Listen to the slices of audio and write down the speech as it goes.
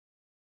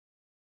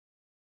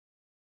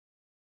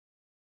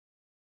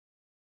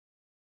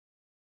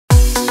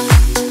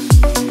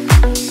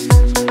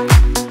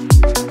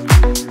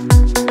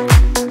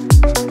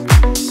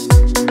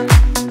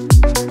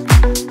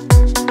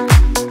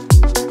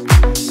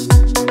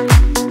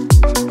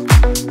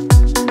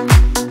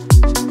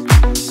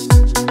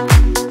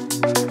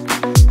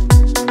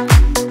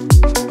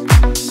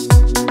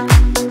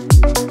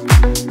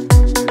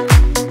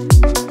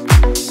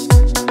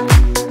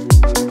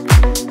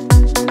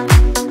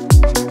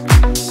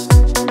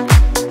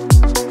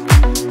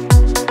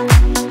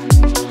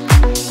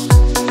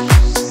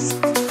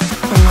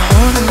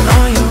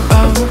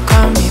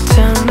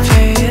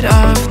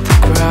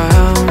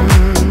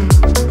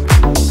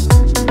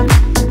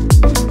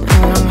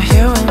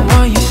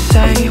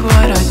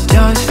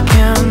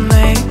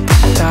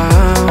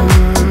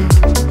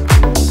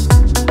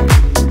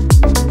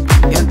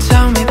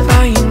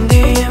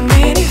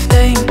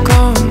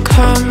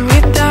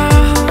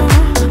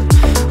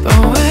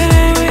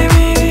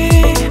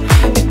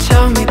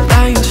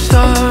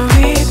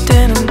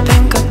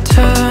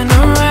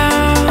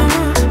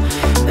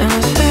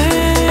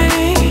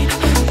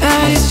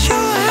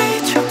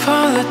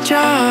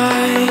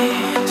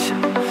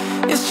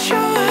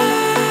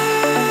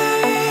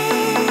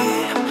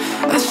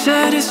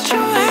said it's too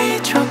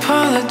late to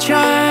apologize.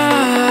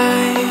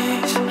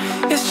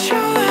 It's too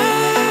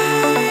late.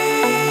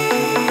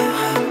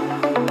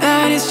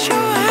 That it's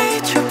too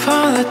late to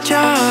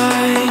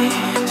apologize.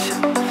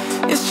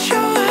 It's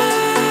too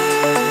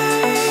late.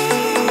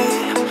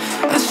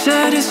 I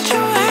said it's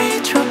too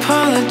late to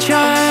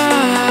apologize.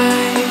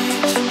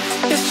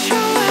 It's too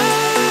late.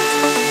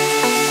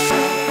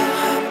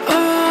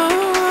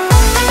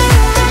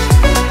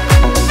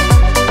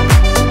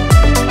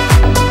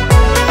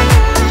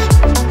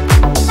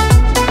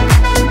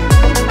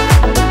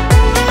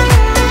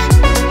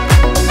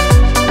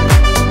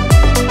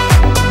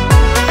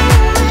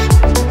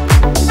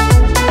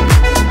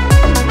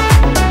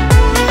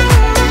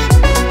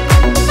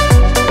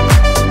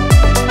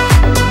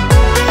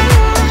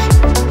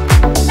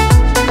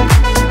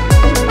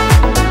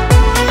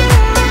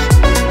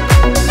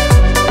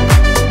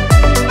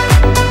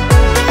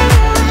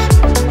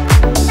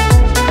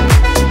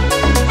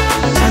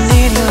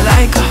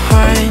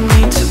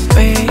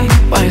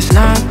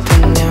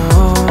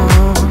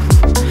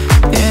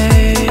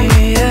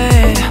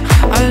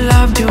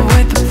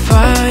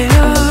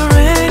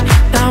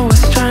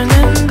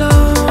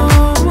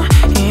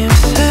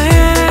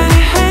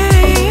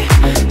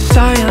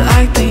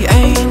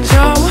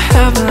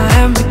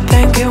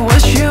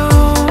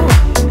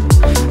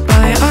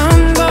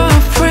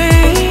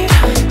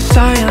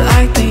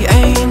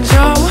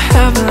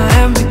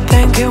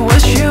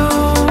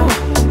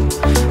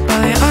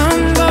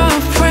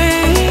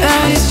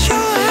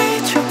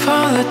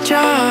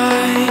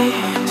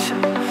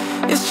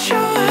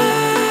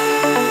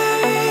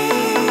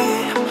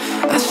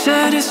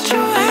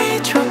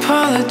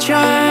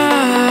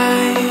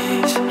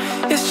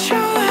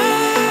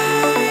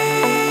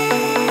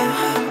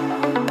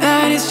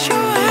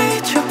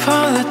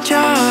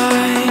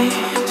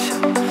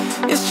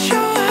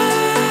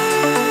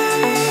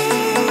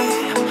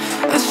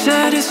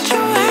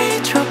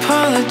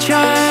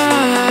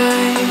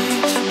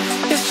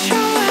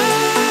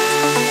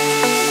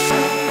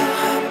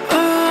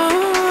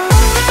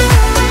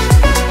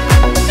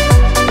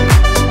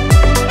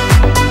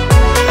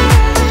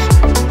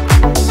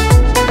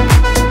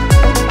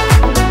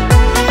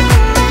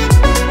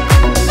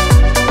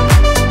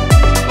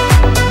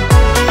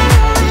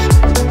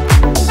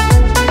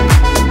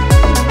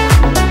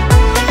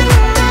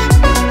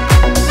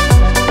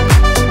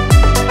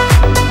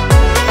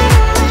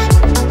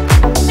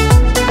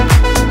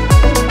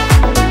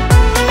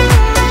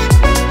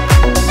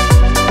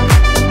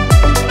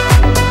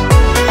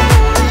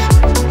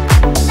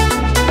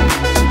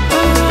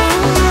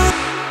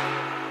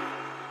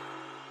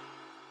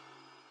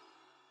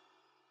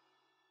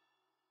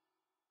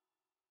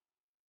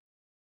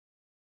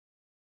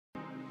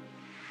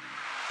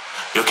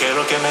 Yo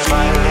quiero que me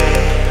baile,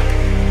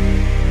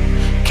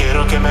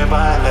 quiero que me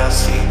baile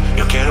así.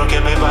 Yo quiero que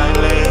me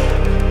baile,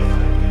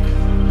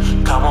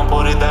 come on,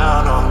 put it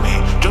down on me.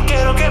 Yo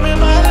quiero que me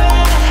baile,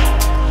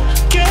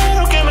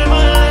 quiero que me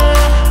baile.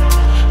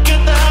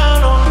 Get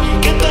down on me,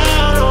 get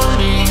down on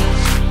me.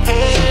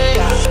 Hey,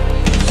 yeah.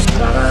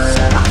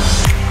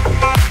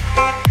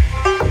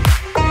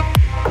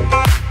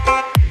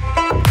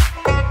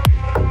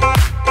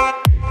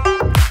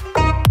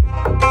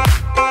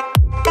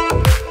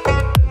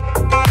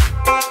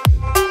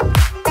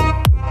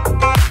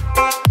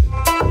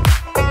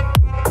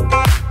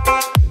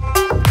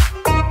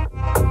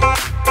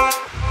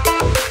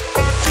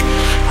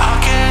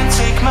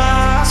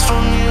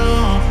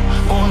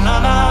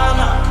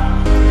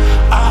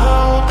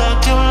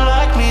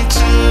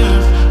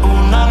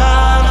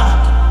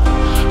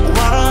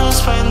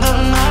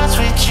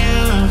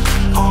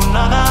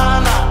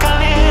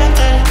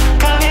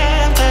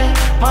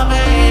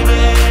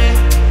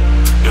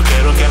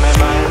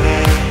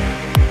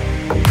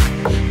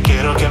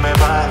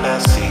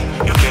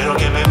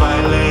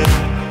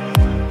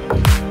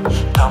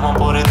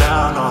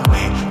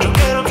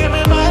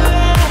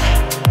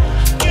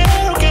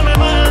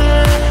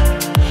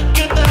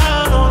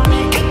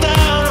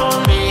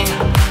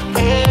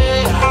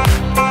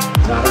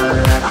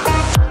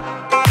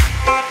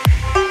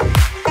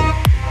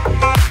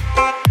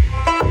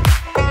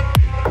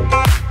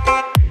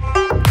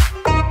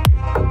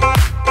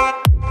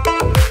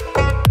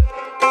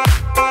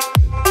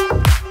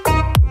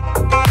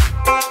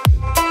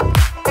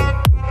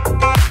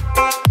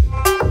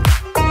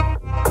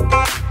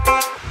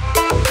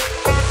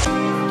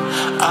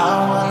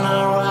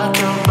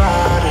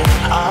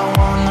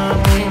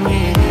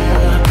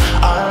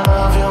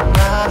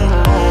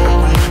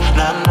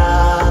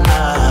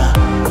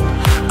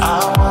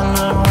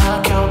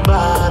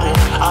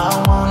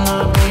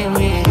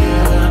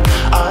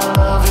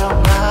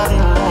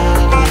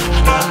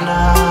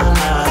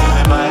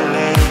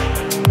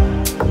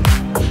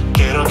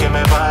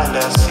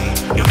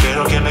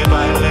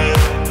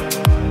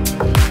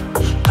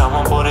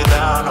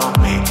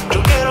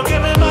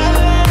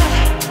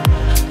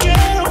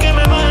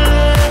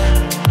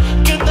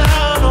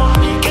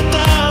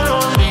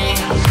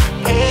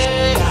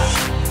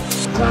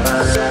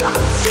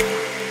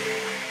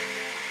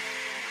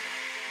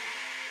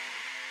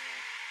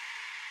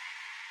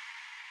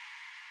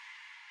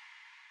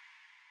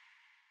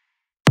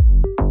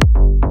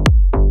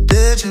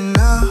 Did you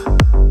know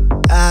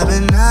I've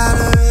been out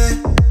of it,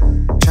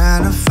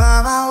 trying to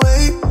find my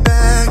way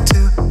back to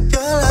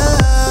your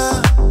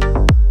love?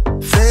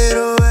 Fade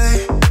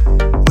away,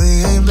 we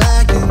ain't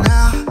blacking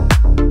out.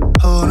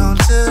 Hold on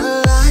to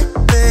the light,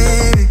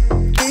 baby,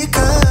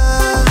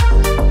 because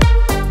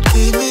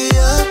keep me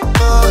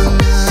up all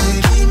night,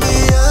 keep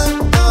me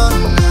up all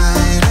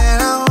night, and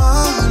I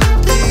wanna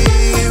be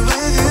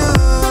with you.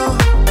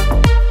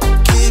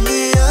 Keep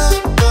me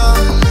up all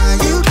night,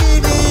 you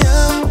keep me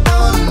up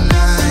all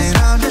night.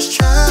 I'm just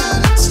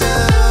trying to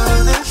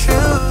tell the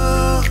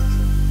truth.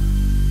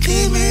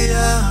 Keep me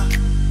up,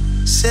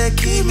 said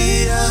keep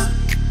me up,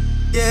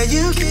 yeah,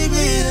 you keep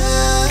me up.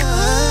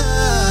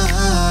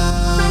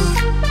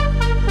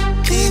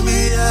 Keep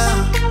me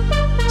up,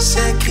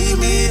 said keep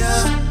me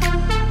up,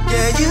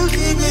 yeah, you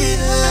keep me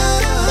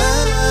up.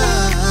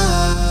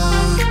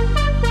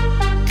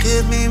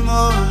 Give me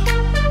more,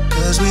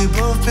 cause we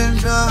both been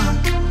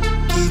drunk.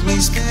 Keep me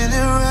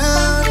spinning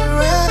round and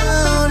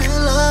round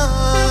in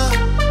love.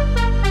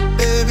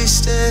 Baby,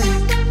 stay,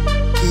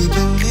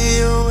 keeping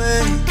me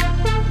away.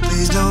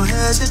 Please don't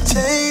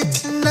hesitate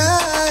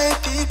tonight,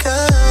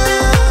 because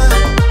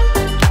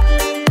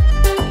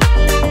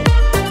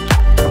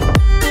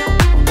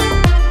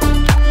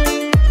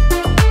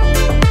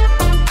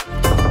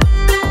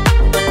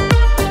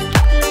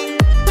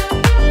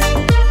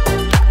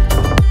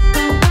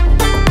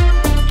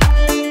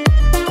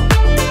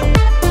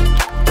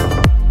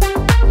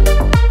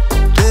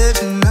did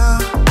you know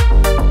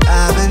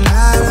I've been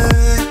out of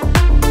it,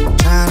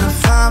 trying to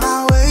find my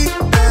way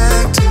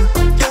back to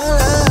your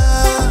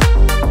love?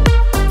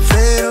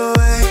 Fade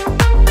away,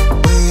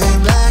 we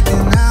ain't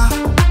blacking out.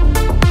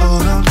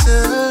 Hold on to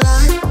the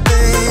light,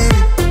 baby,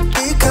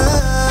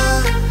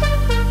 because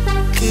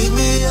keep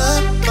me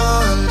up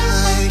all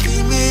night,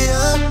 keep me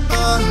up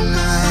all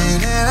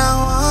night, and I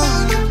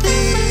wanna be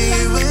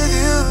with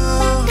you.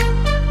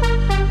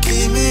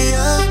 Keep me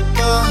up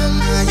all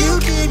night, you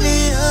keep me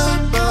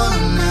up all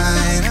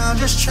night. I'm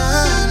just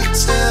trying to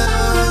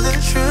tell the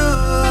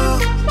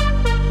truth.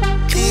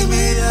 Keep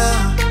me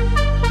up,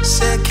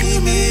 said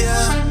keep me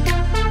up,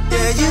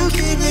 yeah, you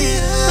keep me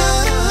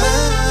up.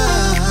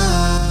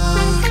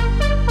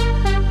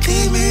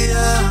 Keep me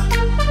up,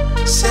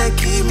 said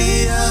keep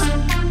me up,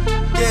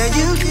 yeah,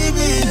 you keep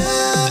me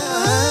up.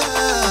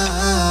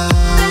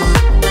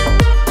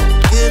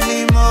 Give me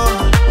more,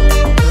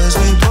 cause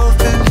we both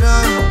been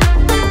drunk.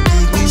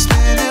 Keep me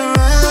spinning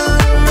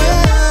round and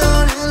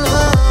round in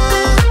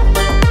love.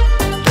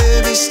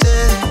 Baby,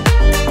 stay,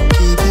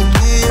 keeping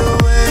me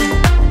away.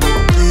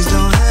 Please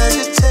don't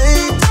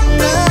hesitate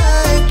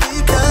tonight,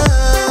 because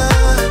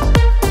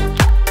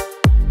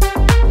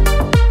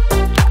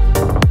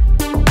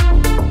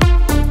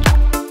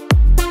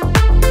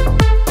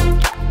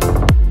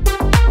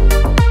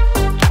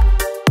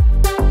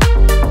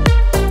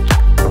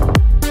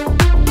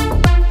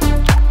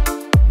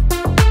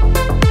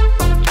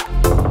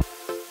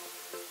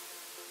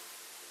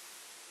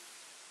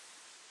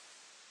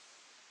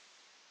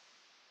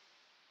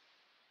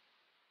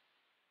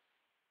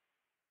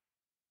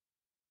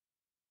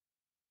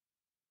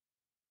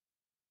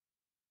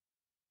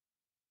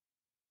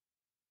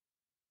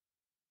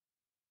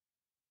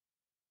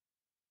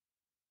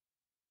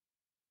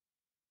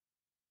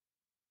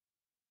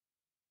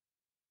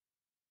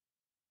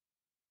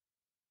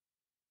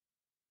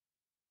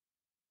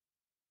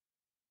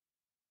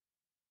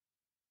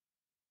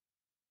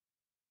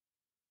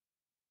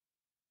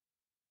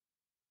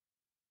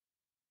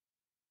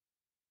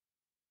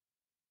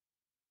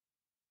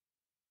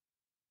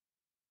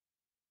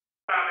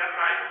Silent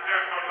night,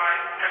 there's no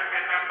light. Catch me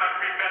as I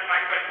creeping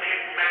like a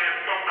hitman.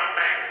 Go my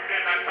man,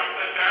 then I come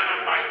to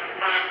dynamite.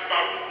 My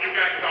fault, you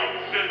got caught.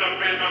 Should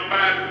have been a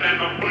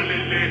bystander,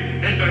 bullet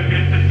lit. And the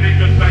hit the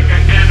niggas like a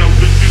animal.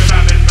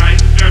 Silent night,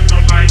 there's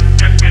no light.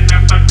 Catch me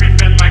as I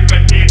creeping like a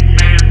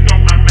hitman. Go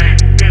my man,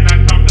 then I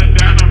come to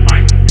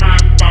dynamite. My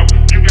fault,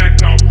 you got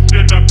caught.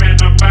 Should have been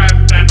a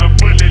bystander,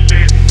 bullet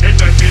lit. And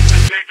the hit the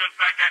niggas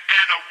like an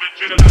animal.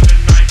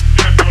 Silent night,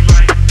 there's no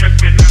light. Catch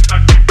me as I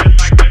creeping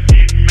like a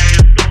hitman.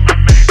 Go my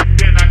man,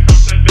 then I come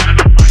to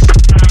dynamite.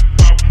 My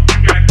fault, you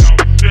got caught.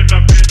 Should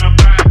have been a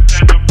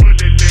bystander,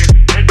 bullet lit.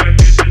 And the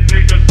hit the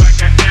niggas like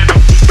an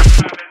animal.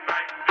 Silent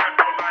night, there's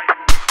no light.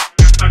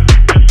 As I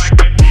creeping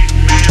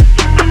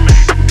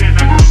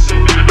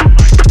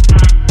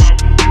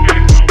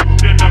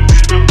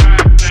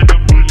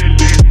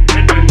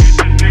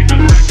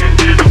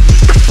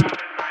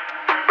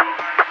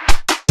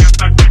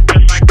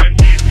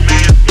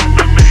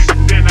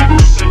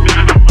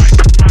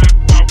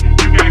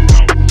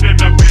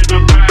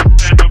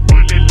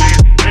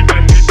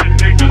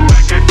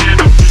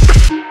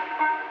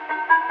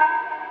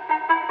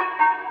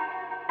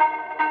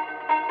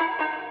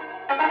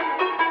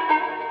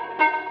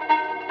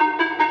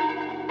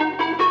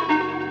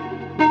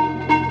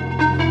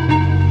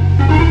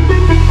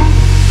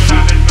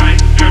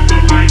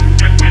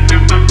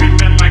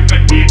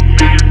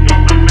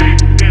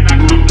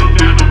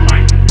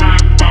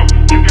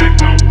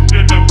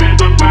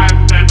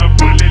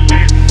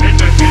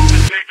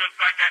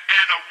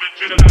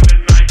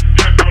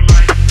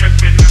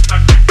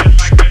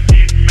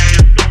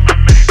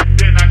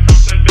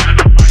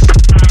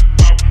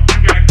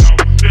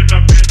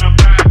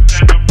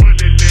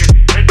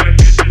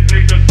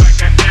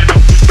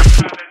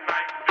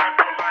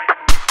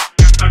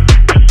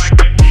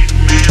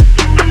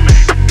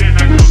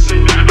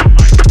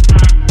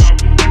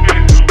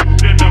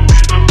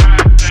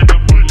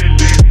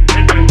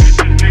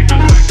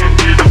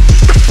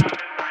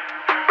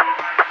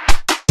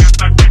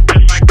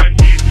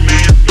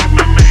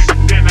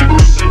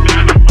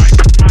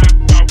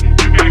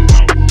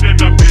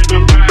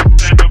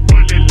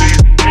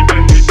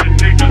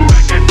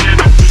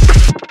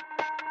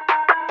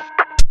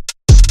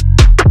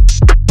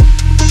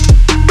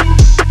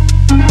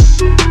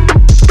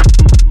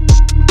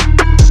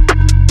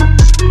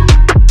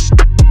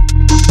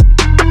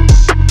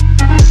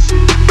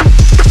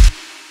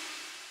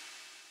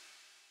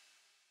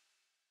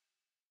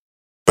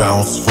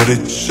Bounce for the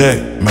check,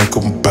 make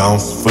 'em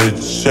bounce for the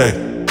check.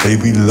 They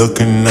be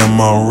looking at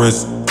my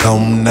wrist, tell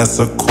 'em that's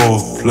a core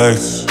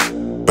flex.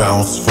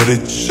 Bounce for the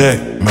check,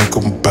 make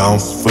 'em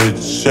bounce for the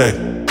check.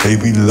 They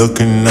be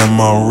looking at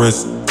my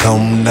wrist, tell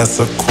 'em that's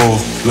a core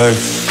flex.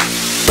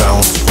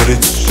 Bounce for the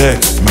check,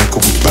 make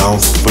 'em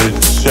bounce for the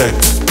check.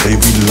 They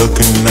be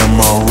looking at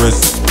my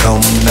wrist, tell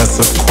 'em that's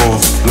a core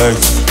flex.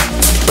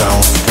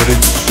 Bounce for the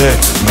check,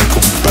 make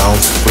 'em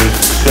bounce for the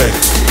check.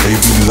 They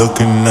be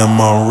looking at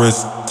my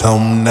wrist, tell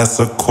 'em that's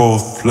a core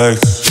flex.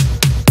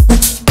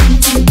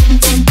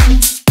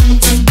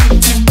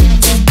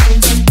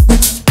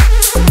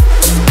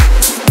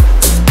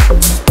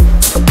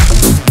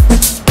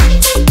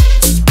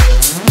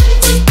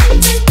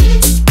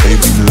 They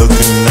be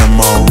looking at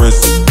my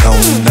wrist, tell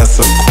 'em that's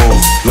a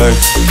core flex.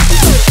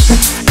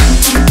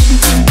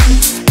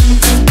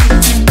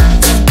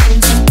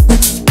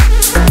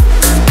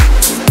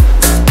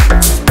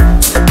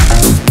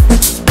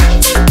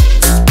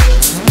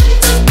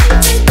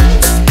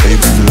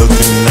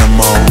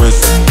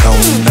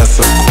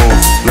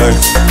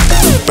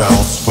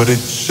 Bounce for the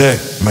check,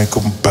 make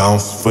 'em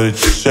bounce for the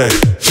check.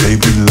 They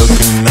be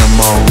looking at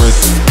my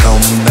wrist, tell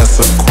 'em that's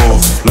a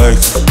core flex.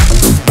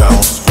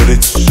 Bounce for the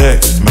check,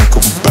 make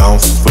 'em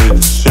bounce for the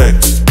check.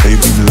 They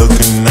be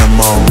looking at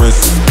my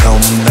wrist, tell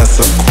 'em that's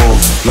a core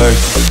flex.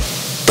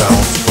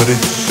 Bounce for the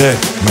check,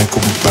 make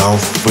 'em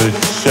bounce for the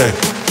check.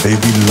 They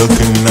be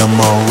looking at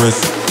my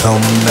wrist, tell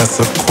 'em that's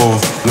a core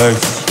flex.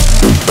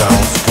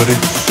 Bounce for the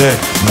check,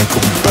 make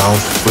 'em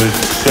bounce for the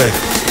check.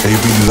 They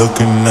be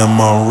looking at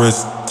my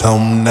wrist, tell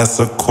 'em that's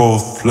a core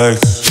flex.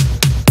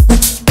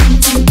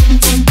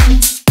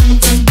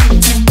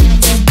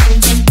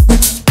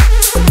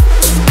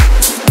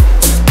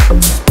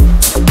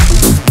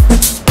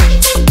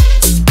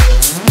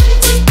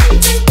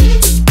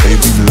 They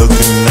be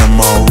looking at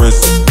my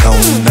wrist, tell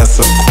 'em that's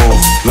a core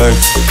flex.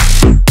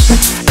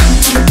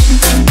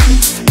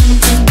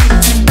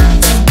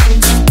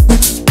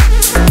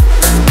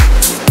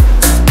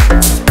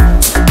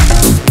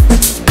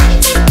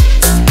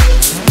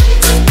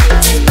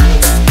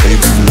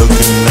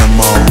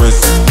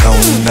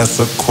 That's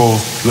a core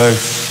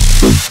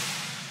flex.